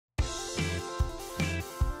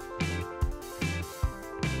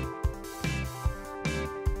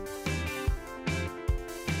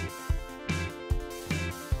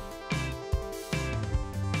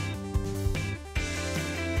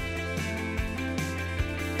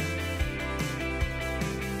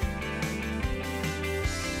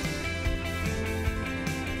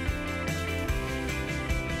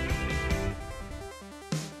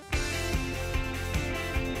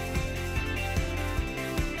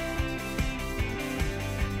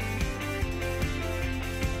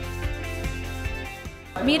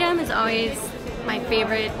Midem is always my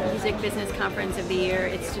favorite music business conference of the year.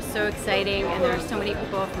 It's just so exciting, and there are so many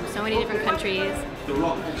people from so many different countries. The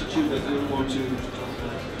rock attitude that we want to.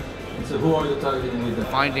 So who are you targeting with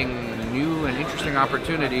that? Finding new and interesting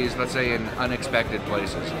opportunities, let's say in unexpected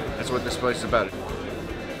places. That's what this place is about.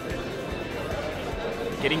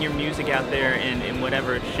 Getting your music out there in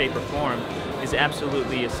whatever shape or form is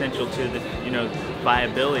absolutely essential to the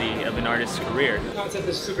viability of an artist's career. The concept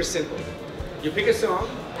is super simple. You pick a song,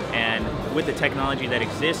 and with the technology that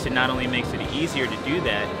exists, it not only makes it easier to do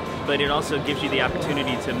that, but it also gives you the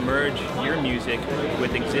opportunity to merge your music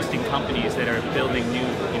with existing companies that are building new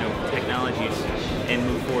technologies and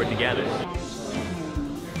move forward together.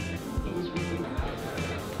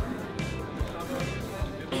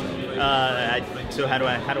 So how do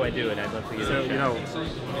I do it? I'd love to get it.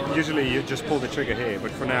 So usually you just pull the trigger here,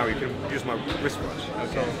 but for now you can use my wristwatch.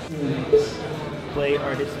 Okay. Play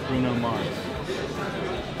artist Bruno Mars.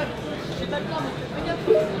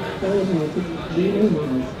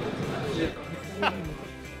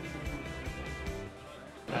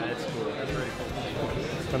 That's cool. That's really cool.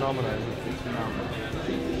 It's phenomenal. It's phenomenal.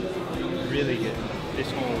 Really good.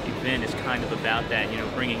 This whole event is kind of about that,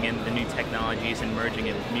 bringing in the new technologies and merging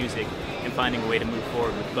it with music and finding a way to move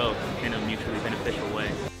forward with both in a mutually beneficial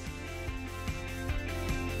way.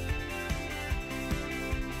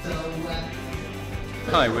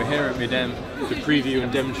 Hi, we're here at Midem to preview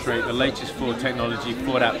and demonstrate the latest Ford technology,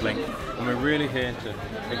 Ford App Link, and we're really here to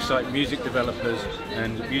excite music developers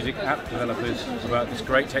and music app developers about this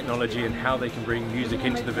great technology and how they can bring music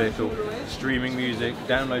into the vehicle, streaming music,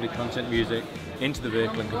 downloaded content music into the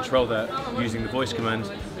vehicle and control that using the voice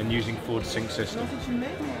commands and using Ford's sync system.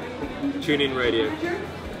 Tune in radio.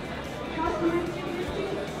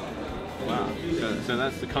 Wow. So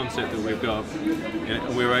that's the concept that we've got.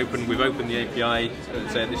 We've opened the API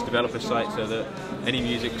at this developer site so that any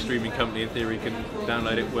music streaming company in theory can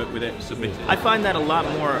download it, work with it, submit it. I find that a lot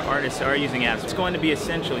more artists are using apps. It's going to be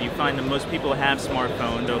essential. You find that most people have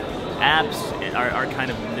smartphones, though apps are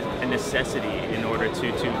kind of a necessity in order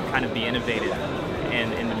to kind of be innovative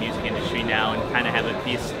in the music industry now and kind of have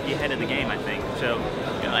be ahead of the game, I think. So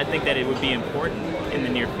I think that it would be important in the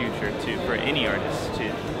near future for any artist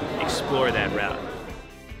to explore that route.